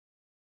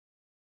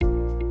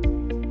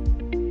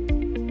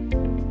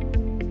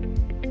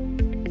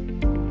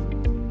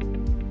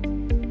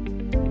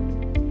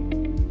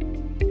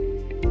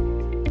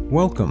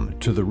Welcome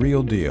to The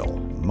Real Deal,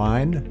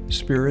 Mind,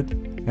 Spirit,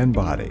 and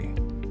Body,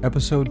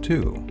 Episode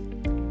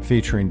 2,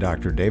 featuring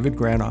Dr. David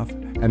Granoff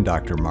and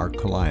Dr. Mark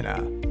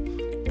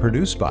Kalina.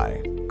 Produced by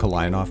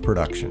Kalinoff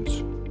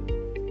Productions.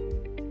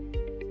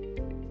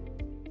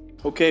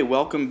 Okay,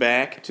 welcome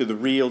back to The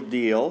Real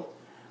Deal,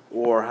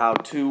 or how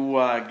two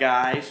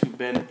guys who've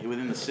been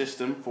within the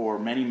system for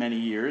many, many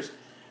years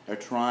are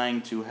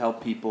trying to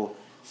help people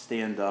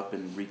stand up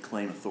and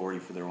reclaim authority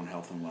for their own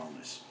health and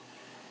wellness.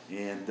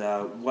 And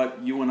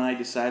what you and I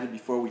decided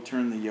before we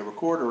turned the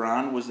recorder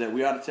on was that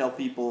we ought to tell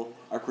people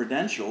our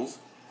credentials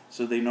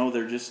so they know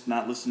they're just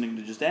not listening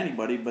to just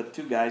anybody, but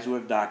two guys who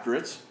have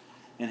doctorates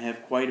and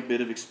have quite a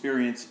bit of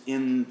experience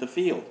in the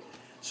field.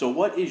 So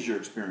what is your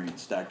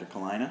experience, Dr.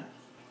 Kalina?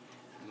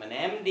 I'm an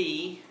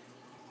MD.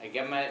 I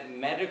got my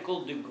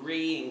medical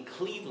degree in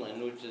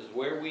Cleveland, which is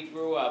where we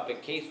grew up,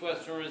 at Case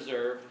Western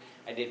Reserve.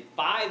 I did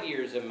 5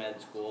 years of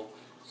med school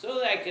so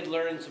that I could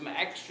learn some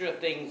extra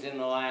things in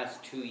the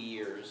last 2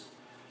 years.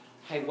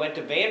 I went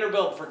to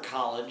Vanderbilt for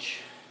college,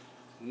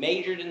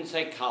 majored in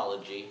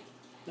psychology.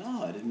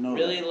 No, I didn't know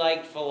Really that.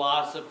 liked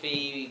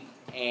philosophy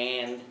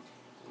and,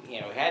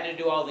 had to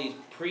do all these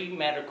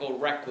pre-medical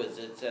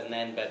requisites,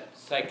 but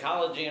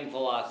psychology and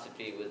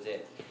philosophy was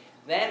it.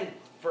 Then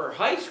for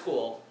high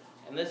school,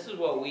 and this is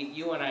what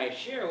you and I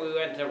share, we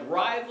went to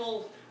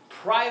rival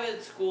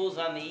private schools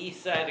on the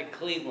east side of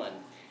Cleveland.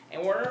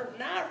 And we're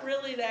not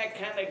really that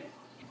kind of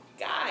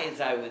guys,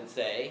 I would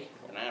say.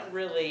 We're not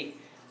really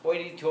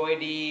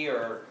hoity-toity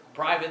or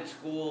private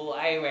school.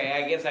 Anyway,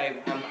 I guess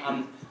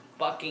I'm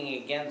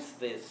bucking against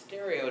the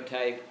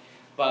stereotype,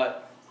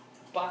 but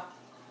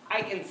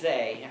I can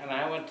say, and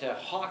I went to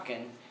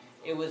Hawken,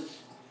 it was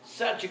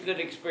such a good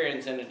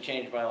experience and it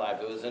changed my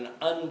life. It was an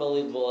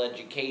unbelievable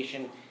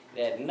education.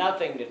 It had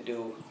nothing to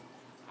do,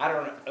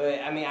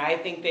 I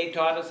think they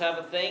taught us how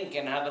to think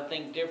and how to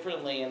think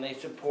differently, and they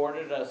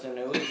supported us, and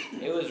it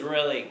was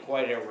really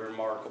quite a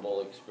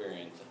remarkable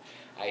experience.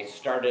 I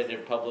started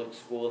at public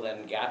school,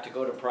 then got to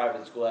go to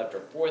private school after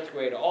 4th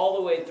grade, all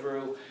the way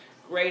through.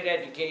 Great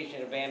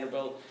education at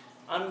Vanderbilt,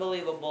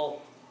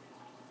 unbelievable.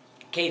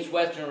 Case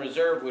Western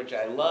Reserve, which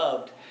I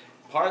loved,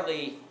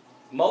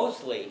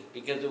 mostly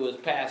because it was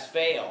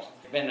pass-fail.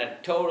 Been a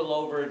total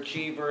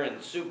overachiever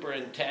and super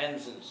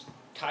intense and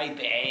type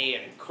A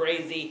and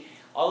crazy.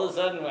 All of a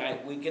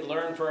sudden, we could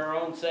learn for our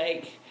own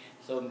sake.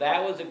 So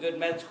that was a good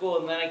med school,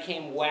 and then I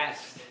came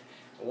west.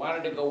 I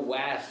wanted to go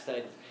west.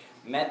 I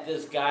met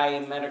this guy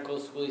in medical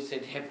school. He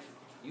said, "Have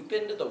you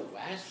been to the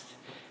West?"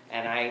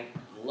 And I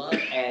loved,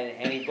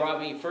 and he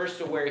brought me first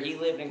to where he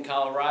lived in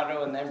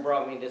Colorado, and then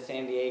brought me to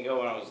San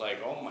Diego, and I was like,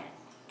 oh my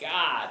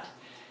God.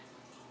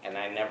 And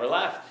I never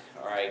left,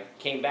 or I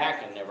came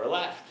back and never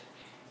left.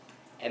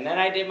 And then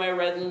I did my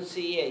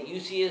residency at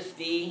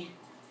UCSD,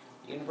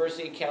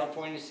 University of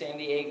California, San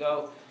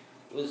Diego.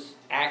 It was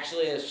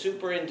actually a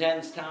super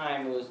intense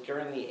time. It was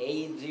during the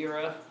AIDS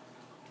era.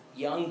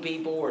 Young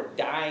people were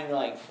dying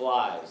like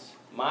flies.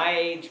 My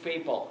age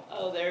people.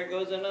 Oh, there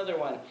goes another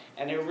one.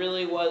 And it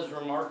really was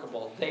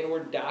remarkable. They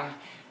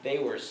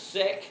were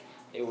sick,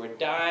 they were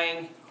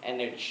dying,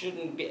 and it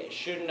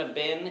shouldn't have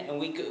been. And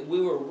we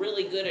were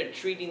really good at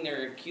treating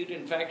their acute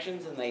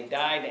infections, and they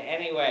died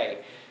anyway.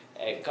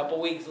 A couple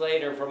weeks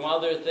later from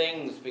other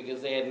things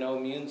because they had no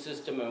immune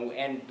system,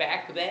 and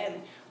back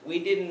then we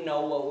didn't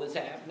know what was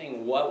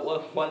happening.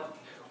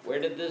 Where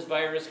did this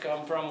virus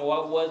come from?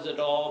 What was it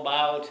all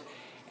about?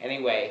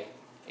 Anyway,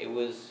 it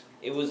was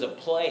a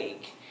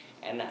plague,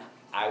 and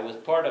I was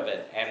part of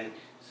it. And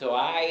so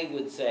I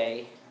would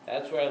say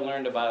that's where I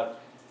learned about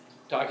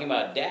talking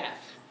about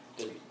death.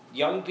 The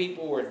young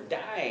people were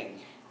dying,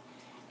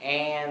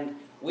 and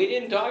we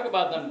didn't talk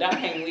about them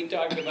dying. We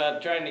talked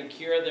about trying to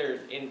cure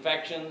their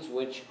infections,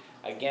 which,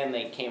 again,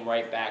 they came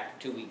right back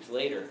 2 weeks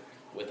later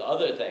with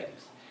other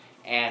things.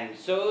 And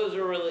so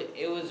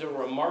it was a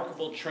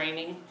remarkable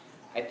training.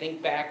 I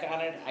think back on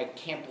it, I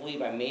can't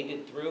believe I made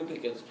it through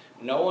because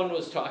no one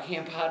was talking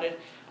about it.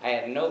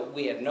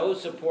 We had no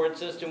support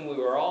system. We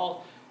were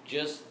all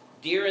just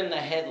deer in the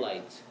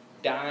headlights,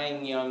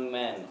 dying young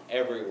men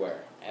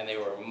everywhere. And they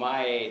were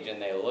my age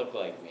and they looked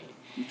like me.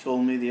 You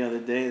told me the other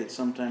day that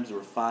sometimes there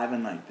were 5 a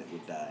night that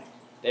would die.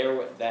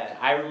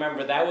 I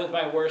remember that was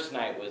my worst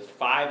night, was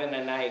 5 in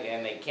the night,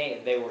 and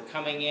they were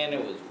coming in,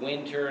 it was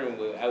winter, and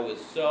I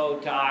was so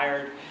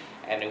tired,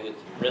 and it was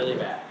really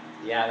bad.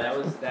 Yeah,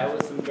 that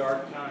was some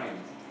dark times.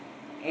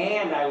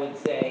 And I would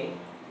say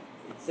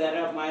it set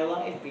up my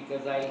life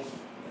because I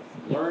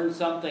learned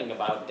something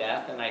about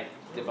death, and I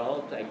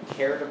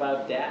cared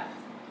about death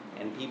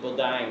and people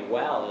dying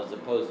well as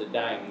opposed to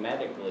dying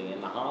medically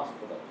in the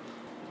hospital.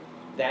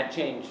 That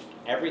changed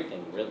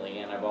everything, really,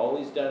 and I've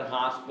always done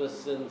hospice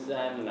since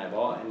then,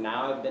 and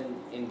now I've been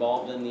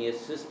involved in the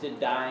assisted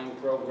dying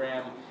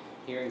program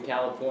here in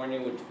California,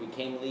 which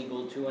became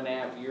legal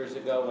 2.5 years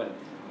ago, and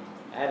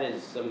that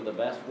is some of the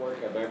best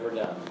work I've ever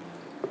done.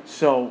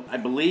 So I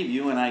believe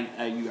you, and I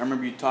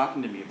remember you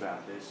talking to me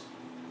about this,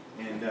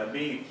 and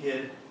being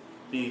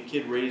a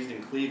kid raised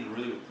in Cleveland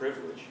really with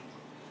privilege,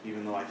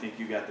 even though I think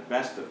you got the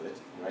best of it,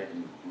 right,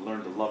 and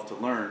learned to love to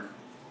learn.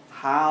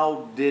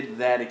 How did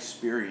that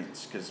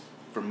experience, because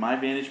from my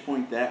vantage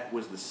point, that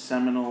was the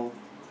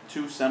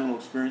two seminal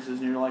experiences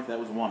in your life, that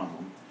was one of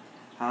them.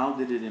 How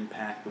did it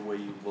impact the way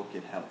you look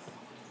at health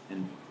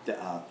and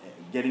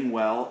getting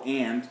well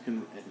and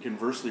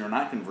conversely or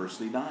not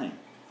conversely dying?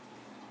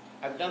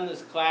 I've done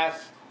this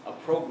class, a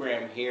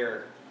program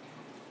here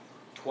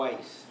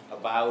twice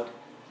about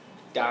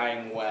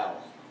dying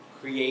well,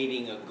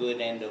 creating a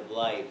good end of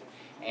life.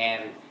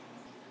 And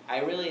I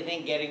really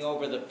think getting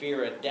over the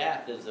fear of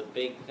death is a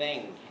big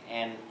thing.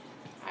 And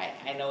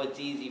I know it's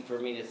easy for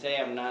me to say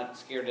I'm not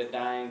scared of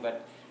dying,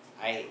 but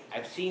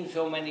I've seen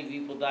so many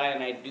people die,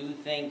 and I do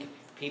think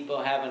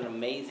people have an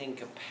amazing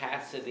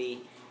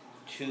capacity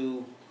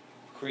to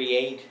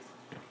create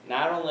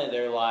not only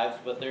their lives,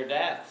 but their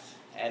deaths.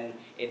 And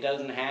it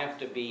doesn't have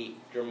to be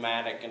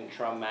dramatic and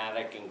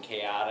traumatic and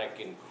chaotic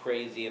and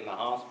crazy in the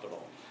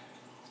hospital.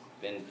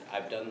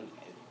 I've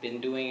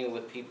been doing it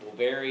with people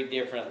very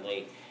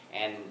differently,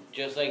 and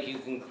just like you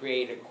can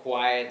create a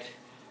quiet,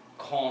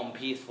 calm,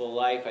 peaceful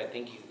life, I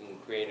think you can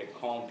create a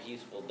calm,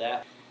 peaceful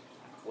death.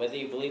 Whether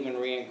you believe in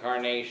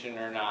reincarnation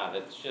or not,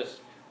 it's just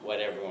what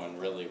everyone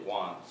really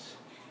wants,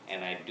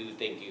 and I do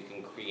think you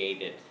can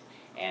create it.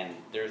 And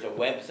there's a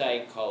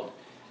website called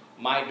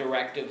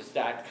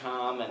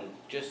mydirectives.com, and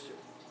just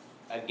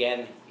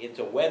again, it's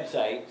a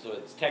website, so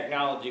it's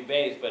technology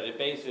based, but it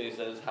basically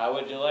says, how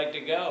would you like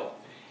to go?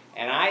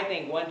 And I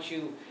think once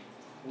you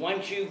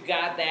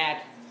got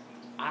that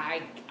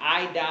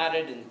I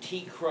dotted and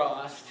T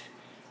crossed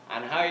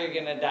on how you're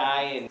going to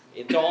die, and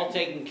it's all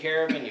taken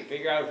care of, and you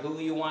figure out who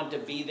you want to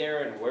be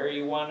there and where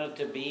you want it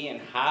to be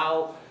and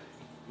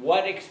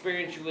what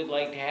experience you would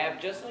like to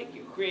have, just like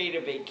you create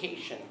a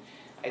vacation.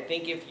 I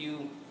think if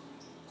you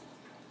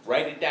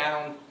write it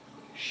down,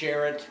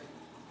 share it,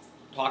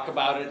 talk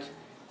about it,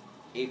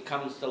 it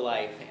comes to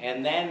life.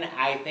 And then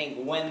I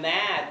think when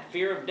that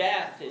fear of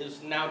death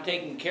is now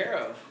taken care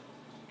of,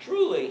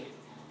 truly,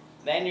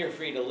 then you're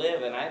free to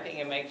live. And I think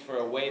it makes for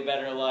a way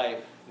better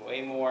life,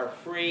 way more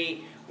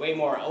free, way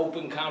more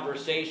open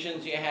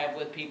conversations you have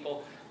with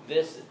people.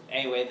 This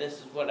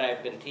is what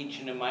I've been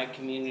teaching in my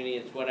community.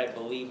 It's what I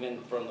believe in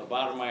from the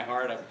bottom of my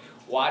heart. I've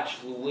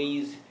watched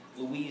Louise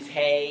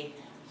Hay,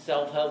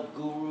 self-help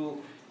guru,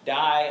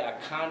 die a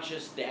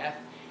conscious death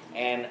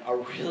and a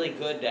really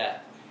good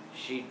death.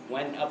 She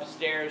went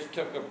upstairs,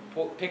 took her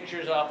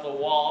pictures off the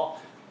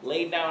wall,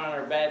 laid down on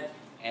her bed,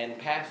 and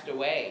passed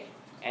away.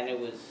 And it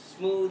was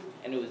smooth,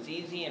 and it was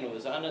easy, and it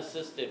was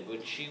unassisted,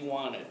 which she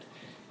wanted.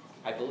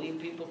 I believe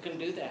people can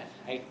do that.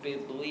 I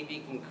believe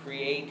you can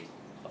create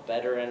a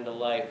better end of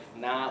life,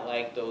 not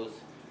like those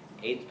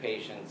AIDS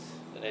patients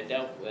that I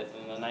dealt with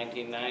in the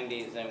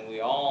 1990s, and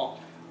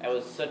that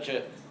was such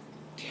a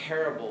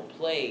terrible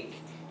plague,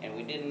 and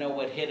we didn't know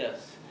what hit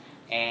us.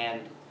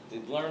 And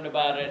we've learned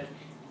about it,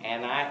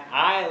 and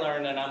I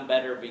learned that I'm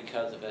better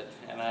because of it.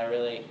 And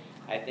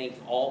I think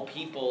all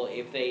people,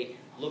 if they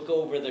look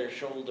over their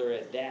shoulder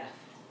at death,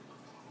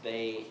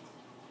 they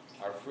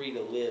are free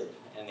to live,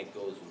 and it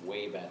goes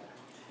way better.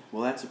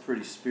 Well, that's a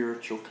pretty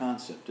spiritual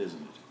concept,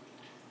 isn't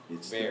it?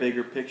 It's the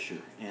bigger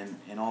picture.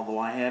 And although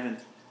I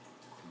haven't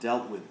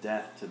dealt with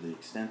death to the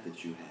extent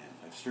that you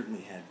have, I've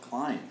certainly had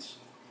clients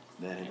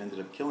that have ended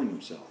up killing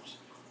themselves.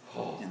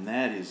 Oh. And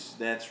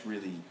that's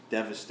really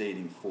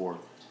devastating for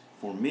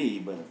me,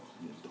 but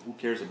who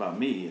cares about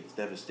me? It's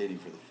devastating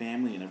for the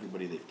family and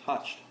everybody they've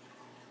touched.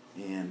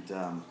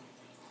 And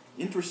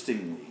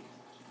interestingly,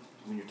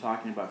 when you're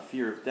talking about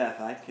fear of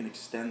death, I can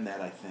extend that,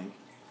 I think,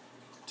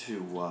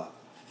 to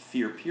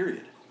fear,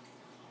 period.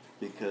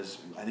 Because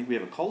I think we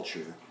have a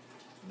culture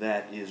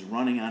that is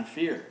running on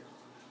fear.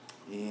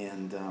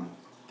 And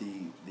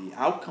the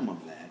outcome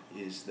of that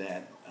is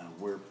that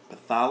we're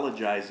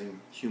pathologizing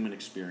human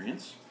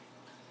experience.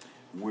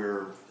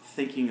 We're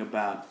thinking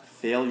about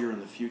failure in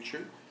the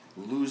future,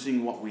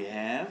 losing what we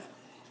have,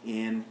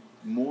 and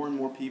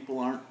more people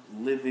aren't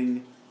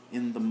living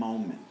in the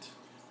moment,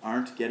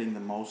 aren't getting the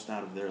most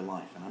out of their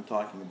life. And I'm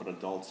talking about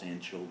adults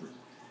and children.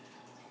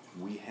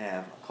 We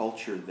have a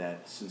culture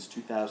that since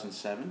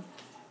 2007,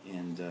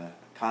 and a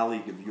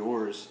colleague of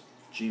yours,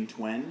 Jean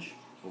Twenge,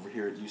 over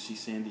here at UC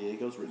San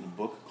Diego, has written a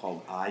book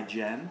called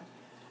iGen,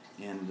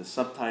 and the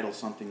subtitle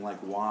something like,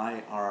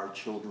 Why Are Our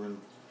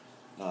Children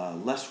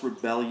Less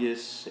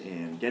Rebellious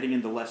and Getting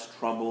into Less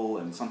Trouble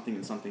and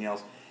something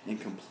else, and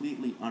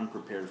completely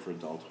unprepared for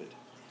adulthood.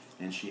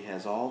 And she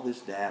has all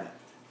this data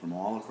from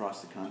all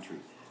across the country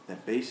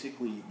that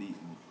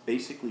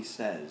basically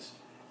says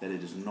that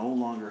it is no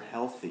longer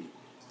healthy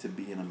to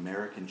be an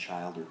American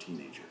child or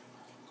teenager.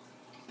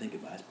 Think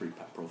about it, that's pretty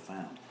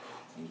profound.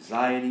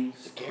 Anxiety,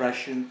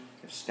 depression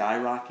have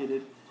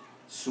skyrocketed.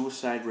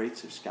 Suicide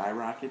rates have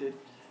skyrocketed.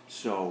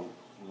 So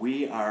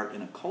we are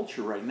in a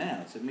culture right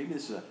now, so maybe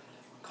this is a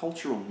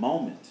cultural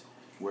moment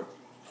where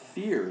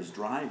fear is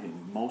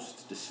driving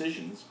most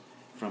decisions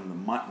from the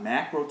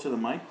macro to the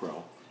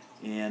micro,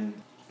 and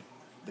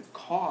the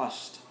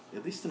cost,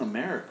 at least in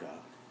America,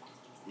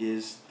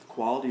 is the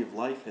quality of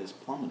life has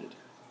plummeted.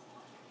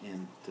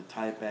 And to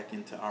tie it back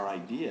into our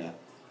idea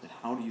that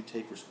how do you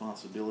take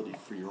responsibility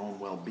for your own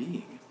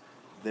well-being?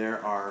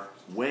 There are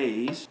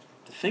ways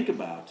to think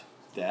about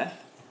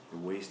death. There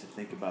are ways to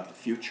think about the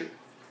future.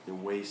 There are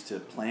ways to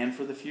plan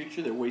for the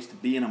future. There are ways to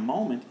be in a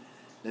moment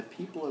that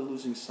people are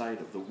losing sight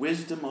of. The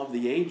wisdom of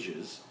the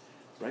ages,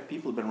 right?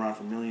 People have been around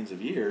for millions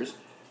of years,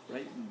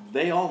 right?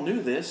 They all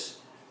knew this,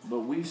 but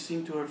we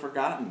seem to have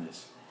forgotten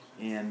this.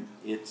 And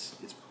it's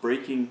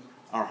breaking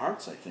our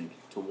hearts, I think,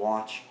 to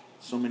watch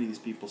so many of these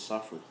people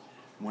suffer.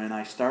 When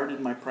I started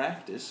my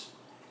practice,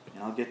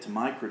 and I'll get to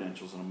my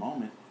credentials in a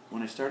moment,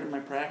 when I started my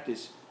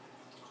practice,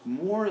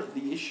 more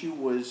the issue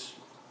was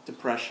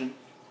depression,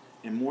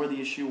 and more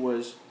the issue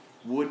was,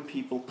 would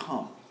people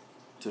come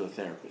to a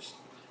therapist?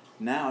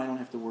 Now I don't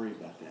have to worry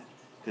about that,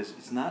 because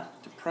it's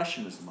not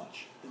depression as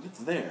much. It's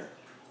there,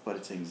 but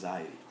it's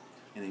anxiety.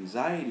 And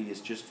anxiety is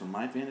just, from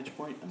my vantage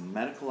point, a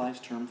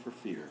medicalized term for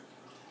fear.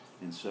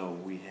 And so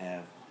we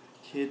have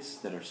kids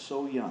that are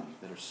so young,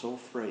 that are so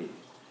afraid,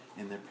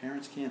 and their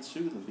parents can't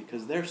soothe them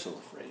because they're so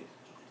afraid.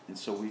 And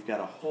so we've got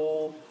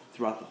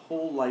throughout the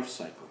whole life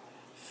cycle,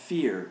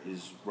 fear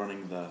is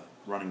running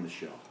the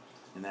show.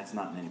 And that's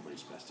not in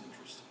anybody's best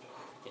interest.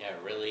 Yeah,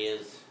 it really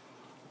is.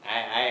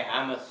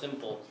 I'm a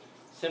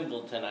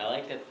simpleton. I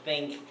like to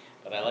think,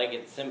 but I like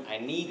it I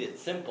need it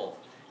simple.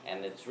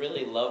 And it's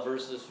really love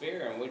versus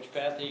fear, and which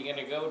path are you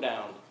going to go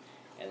down?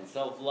 And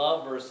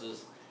self-love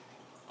versus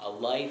a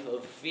life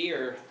of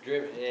fear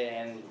driven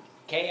and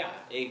chaos.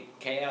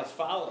 Chaos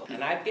follows.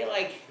 And I feel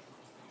like,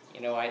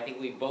 I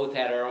think we both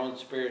had our own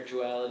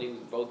spirituality. We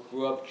both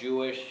grew up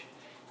Jewish,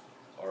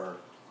 or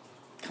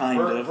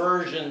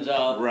versions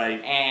of,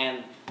 right,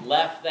 and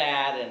left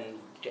that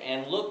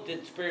and looked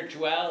at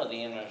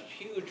spirituality in a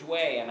huge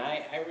way. And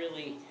I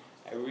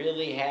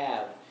really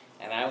have.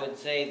 And I would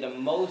say the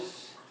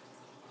most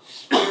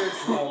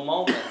spiritual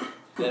moment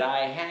that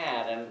I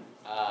had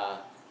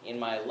in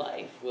my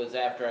life was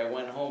after I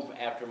went home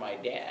after my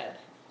dad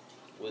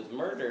was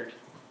murdered,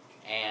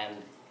 and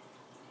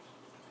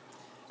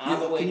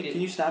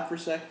can you stop for a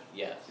sec?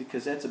 Yes.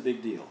 Because that's a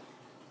big deal.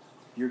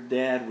 Your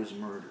dad was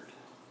murdered.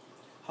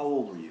 How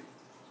old were you?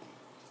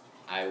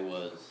 I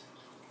was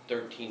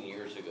 13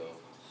 years ago,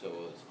 so it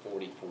was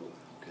 44.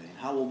 Okay, and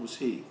how old was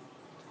he?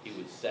 He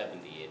was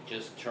 70. He had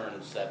just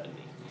turned 70. Okay.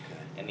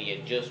 And he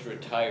had just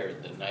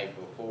retired the night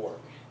before.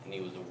 And he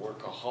was a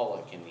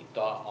workaholic, and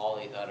all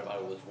he thought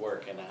about was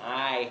work. And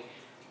I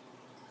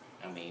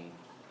mean,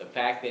 the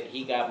fact that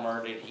he got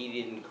murdered, he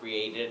didn't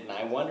create it, and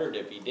I wondered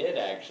if he did,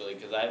 actually,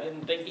 because I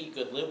didn't think he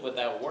could live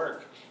without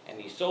work.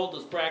 And he sold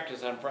his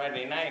practice on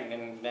Friday night,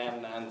 and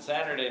then on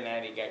Saturday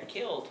night he got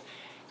killed.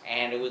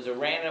 And it was a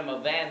random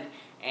event,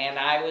 and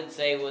I would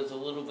say it was a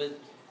little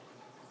bit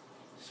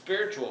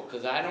spiritual,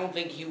 because I don't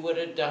think he would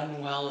have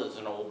done well as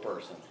an old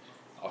person,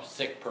 or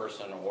sick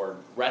person, or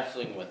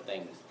wrestling with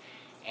things.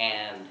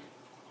 And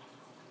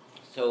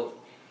so,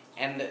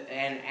 and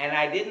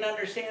I didn't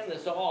understand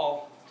this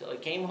all till I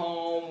came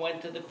home,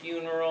 went to the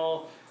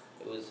funeral.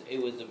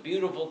 It was a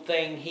beautiful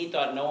thing. He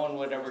thought no one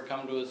would ever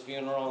come to his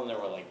funeral, and there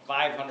were like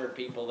 500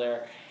 people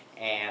there.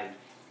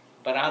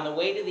 But on the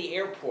way to the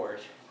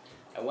airport,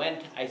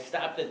 I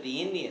stopped at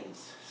the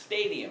Indians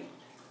Stadium,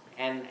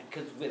 and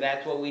because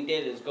that's what we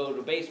did, is go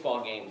to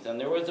baseball games. And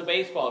there was a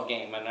baseball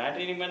game, and I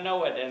didn't even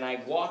know it. And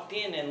I walked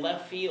in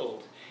left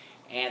field,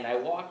 and I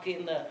walked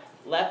in the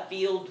left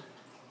field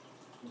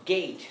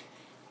gate,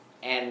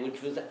 and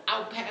which was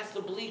out past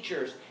the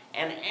bleachers.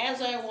 And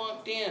as I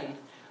walked in,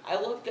 I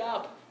looked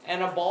up,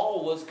 and a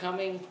ball was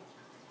coming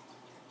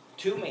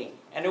to me,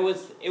 and it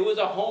was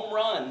a home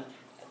run.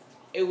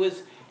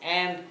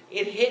 And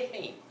it hit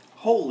me.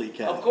 Holy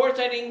cow! Of course,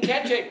 I didn't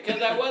catch it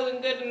because I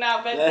wasn't good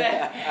enough at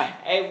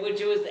that.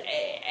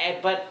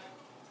 But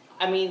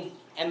I mean,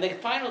 and the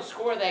final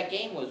score of that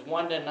game was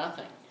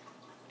 1-0.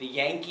 The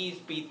Yankees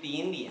beat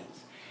the Indians.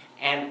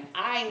 And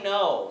I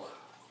know.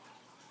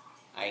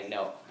 I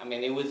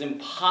mean, it was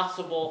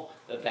impossible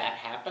that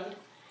happened,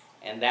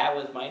 and that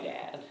was my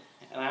dad.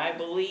 And I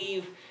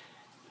believe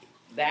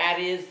that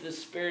is the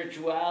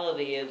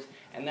spirituality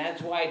and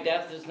that's why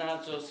death is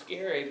not so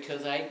scary,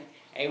 because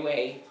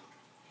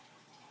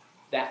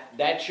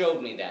that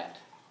showed me that.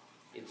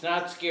 It's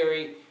not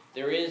scary.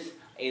 There is,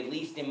 at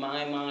least in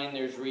my mind,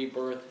 there's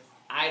rebirth.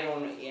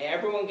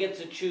 Everyone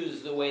gets to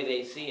choose the way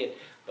they see it,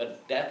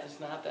 but death is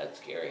not that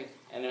scary.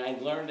 And I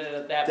learned it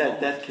at that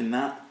moment. Death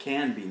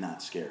can be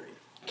not scary.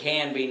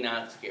 Can be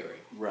not scary.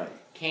 Right.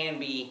 Can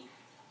be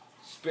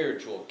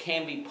spiritual.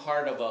 Can be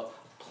part of a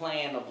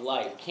plan of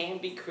life. Can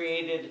be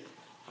created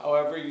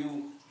however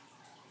you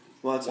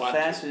Well, it's a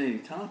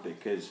fascinating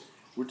topic, because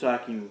we're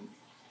talking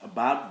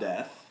about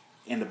death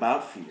and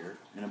about fear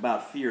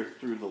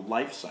through the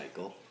life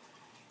cycle.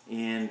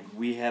 And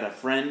we had a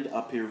friend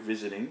up here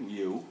visiting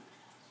you.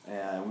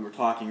 We were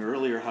talking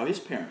earlier how his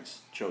parents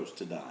chose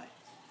to die.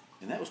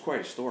 And that was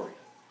quite a story.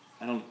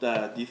 Do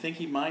you think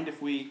he'd mind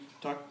if we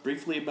talk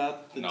briefly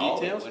about the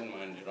details? No, he wouldn't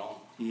mind at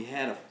all. He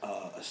had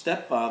a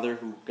stepfather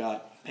who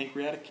got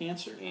pancreatic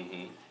cancer.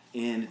 Mm-hmm.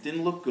 And it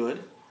didn't look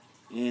good.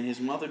 And his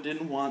mother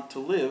didn't want to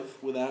live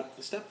without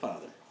the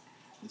stepfather.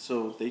 And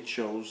so they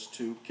chose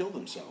to kill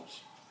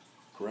themselves,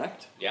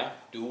 correct? Yeah,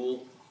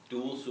 dual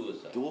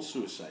suicide. Dual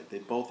suicide. They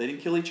didn't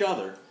kill each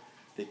other.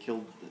 They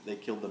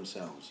killed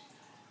themselves.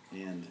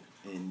 And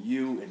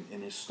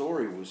his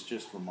story was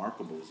just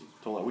remarkable as he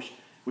told. I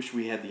wish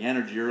we had the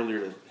energy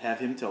earlier to have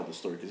him tell the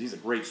story, because he's a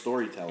great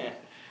storyteller. Yeah.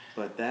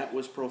 But that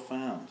was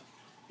profound.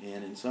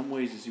 And in some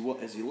ways,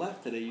 as he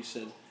left today, you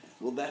said,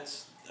 well, that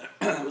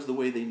was the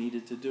way they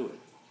needed to do it.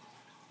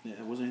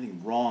 There wasn't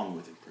anything wrong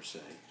with it per se.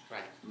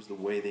 Right. It was the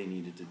way they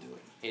needed to do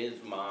it.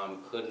 His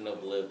mom couldn't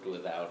have lived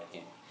without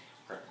him.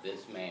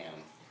 This man,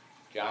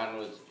 John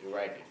was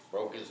right. It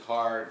broke his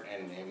heart,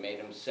 and it made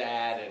him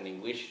sad, and he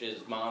wished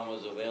his mom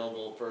was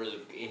available for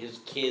his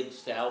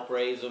kids to help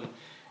raise them.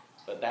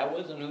 But that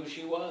wasn't who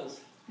she was.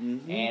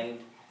 Mm-hmm. And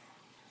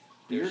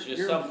there's You're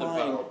just something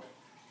implying-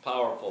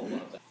 powerful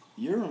about that.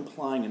 You're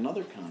implying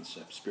another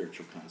concept,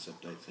 spiritual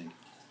concept, I think,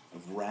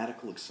 of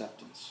radical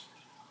acceptance.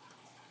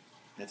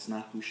 That's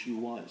not who she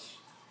was.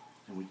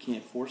 And we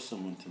can't force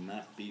someone to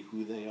not be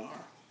who they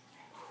are.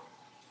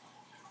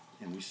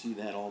 And we see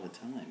that all the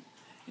time.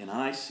 And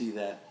I see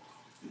that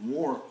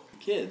more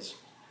kids.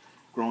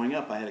 Growing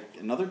up, I had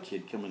another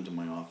kid come into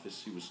my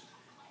office. He was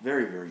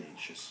very, very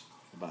anxious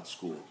about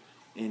school.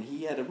 And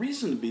he had a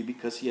reason to be,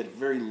 because he had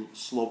very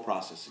slow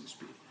processing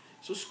speed.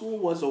 So school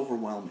was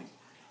overwhelming.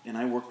 And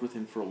I worked with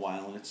him for a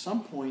while. And at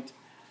some point,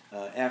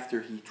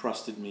 after he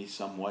trusted me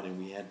somewhat and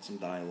we had some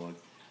dialogue,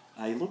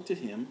 I looked at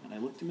him and I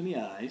looked him in the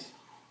eyes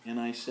and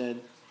I said,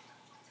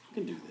 "You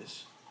can do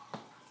this."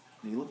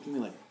 And he looked at me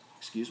like,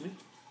 "Excuse me?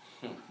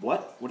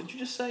 What? What did you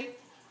just say?"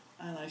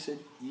 And I said,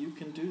 "You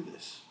can do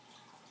this."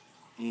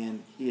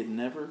 And he had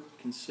never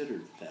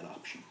considered that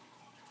option.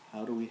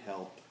 How do we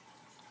help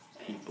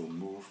people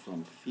move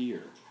from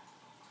fear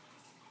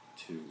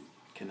to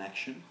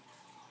connection,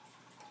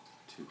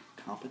 to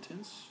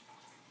competence,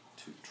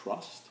 to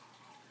trust,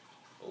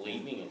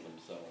 Believing in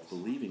themselves.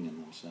 believing in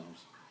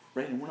themselves?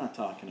 Right? And we're not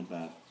talking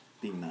about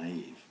being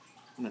naive.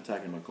 We're not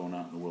talking about going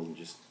out in the world and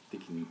just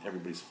thinking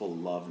everybody's full of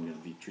love and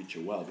going to treat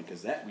you well,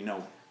 because that we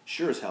know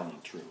sure as hell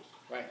ain't true.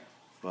 Right.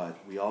 But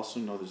we also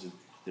know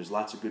there's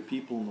lots of good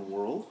people in the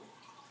world,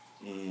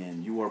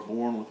 and you are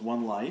born with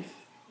one life,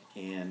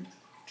 and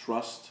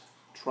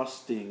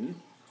trusting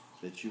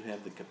that you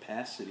have the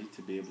capacity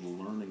to be able to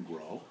learn and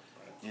grow,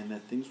 and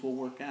that things will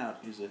work out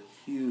is a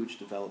huge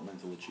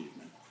developmental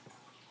achievement.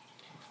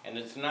 And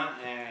it's not,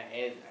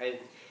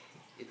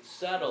 it's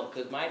subtle,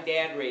 because my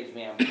dad raised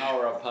me on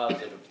power of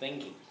positive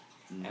thinking.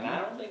 Mm-hmm. And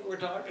I don't think we're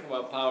talking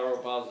about power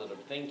of positive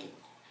thinking.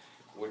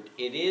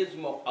 It is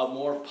a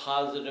more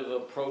positive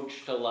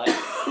approach to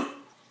life,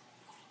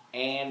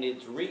 and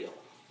it's real.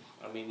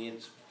 I mean,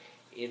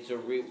 it's a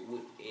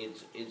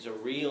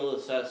real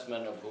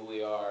assessment of who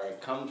we are.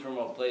 It comes from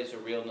a place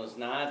of realness,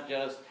 not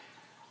just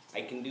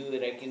I can do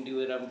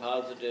it, I'm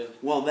positive.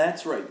 Well,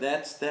 that's right.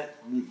 That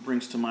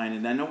brings to mind,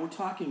 and I know we're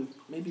talking,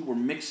 maybe we're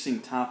mixing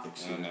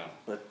topics here,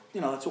 but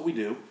that's what we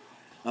do.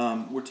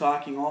 We're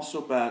talking also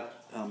about,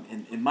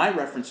 and my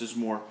reference is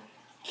more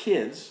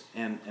kids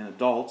and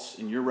adults,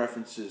 and your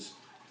reference is,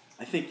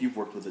 I think you've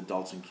worked with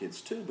adults and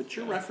kids too, but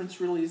your reference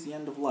really is the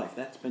end of life.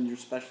 That's been your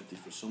specialty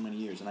for so many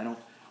years, and I don't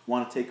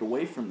want to take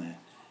away from that.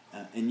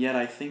 And yet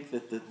I think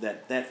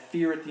that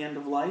fear at the end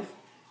of life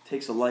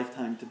takes a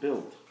lifetime to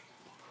build.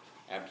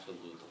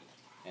 Absolutely.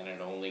 And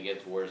it only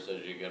gets worse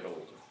as you get older.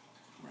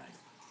 Right.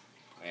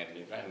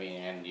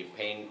 And you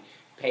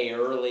pay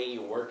early,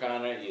 you work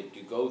on it,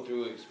 you go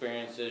through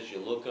experiences, you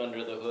look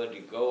under the hood,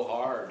 you go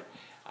hard.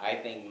 I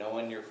think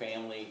knowing your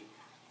family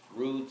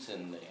roots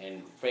and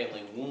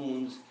family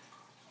wounds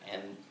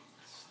and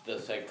the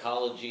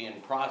psychology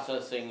and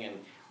processing and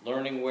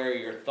learning where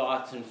your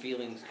thoughts and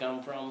feelings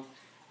come from,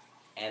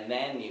 and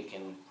then you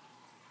can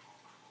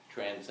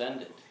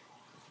transcend it.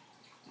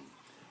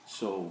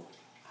 So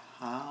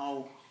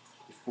how,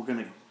 if we're going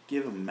to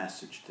give a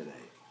message today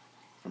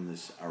from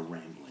our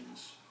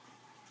ramblings,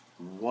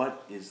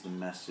 what is the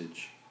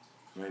message?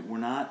 Right? We're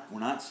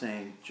not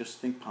saying just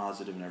think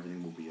positive and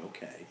everything will be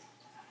okay.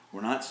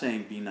 We're not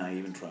saying be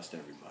naive and trust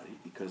everybody,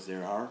 because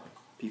there are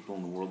people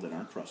in the world that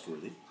aren't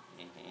trustworthy.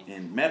 Mm-hmm.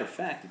 And matter of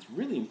fact, it's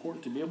really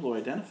important to be able to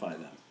identify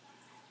them,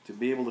 to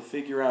be able to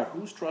figure out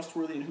who's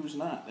trustworthy and who's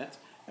not.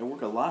 I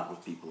work a lot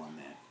with people on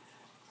that.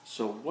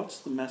 So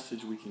what's the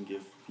message we can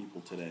give people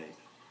today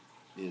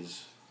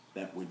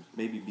that would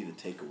maybe be the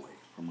takeaway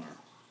from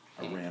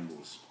our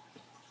rambles?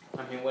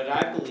 What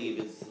I believe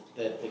is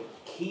that the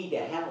key to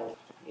health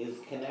is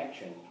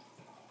connection.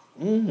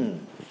 Mm-hmm.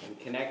 And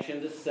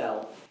connection to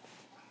self,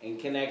 and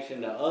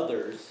connection to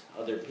others,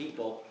 other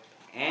people,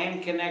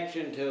 and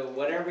connection to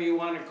whatever you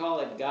want to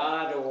call it,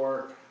 God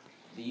or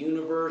the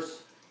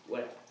universe.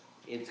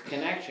 It's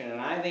connection,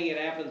 and I think it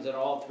happens at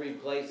all three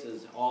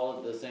places all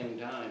at the same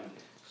time.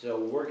 So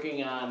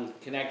working on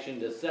connection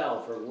to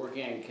self or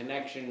working on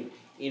connection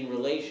in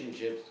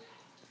relationships,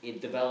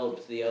 it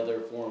develops the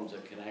other forms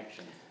of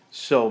connection.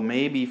 So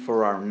maybe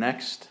for our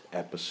next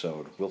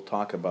episode, we'll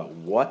talk about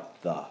what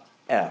the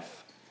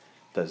F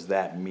does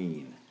that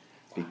mean,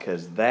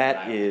 because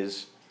that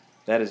is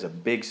a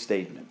big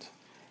statement.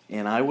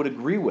 And I would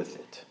agree with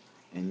it.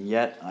 And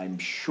yet I'm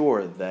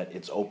sure that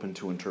it's open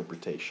to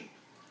interpretation.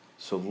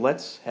 So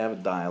let's have a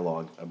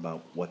dialogue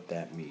about what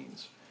that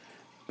means.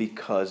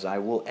 Because I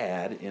will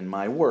add in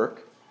my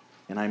work,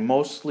 and I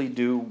mostly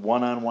do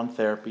one-on-one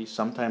therapy.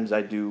 Sometimes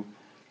I do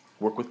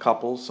work with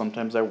couples,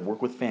 sometimes I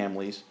work with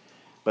families,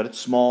 but it's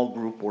small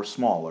group or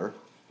smaller.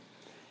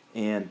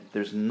 And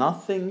there's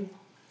nothing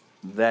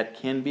that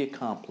can be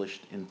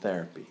accomplished in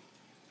therapy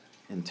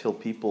until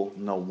people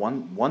know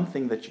one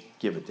thing, that you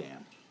give a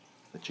damn,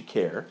 that you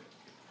care.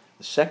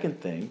 The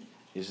second thing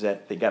is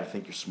that they got to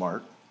think you're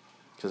smart,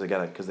 because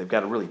they've got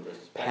to really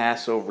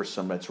pass over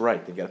some. That's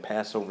right. They've got to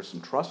pass over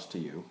some trust to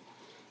you.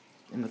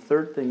 And the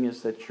third thing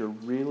is that you're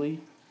really,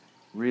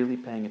 really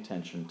paying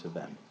attention to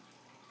them,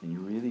 and you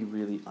really,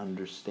 really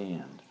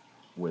understand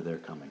where they're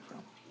coming from.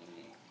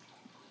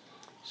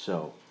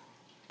 So,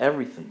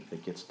 everything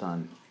that gets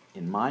done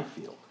in my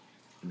field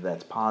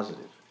that's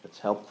positive, that's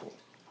helpful,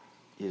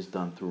 is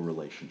done through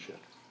relationship,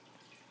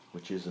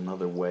 which is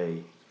another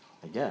way,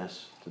 I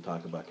guess, to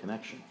talk about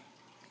connection.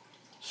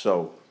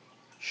 So,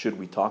 should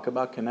we talk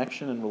about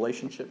connection and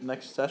relationship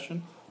next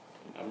session?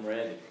 I'm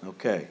ready.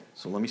 Okay,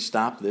 so let me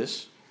stop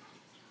this,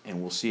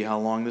 and we'll see how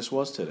long this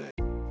was today.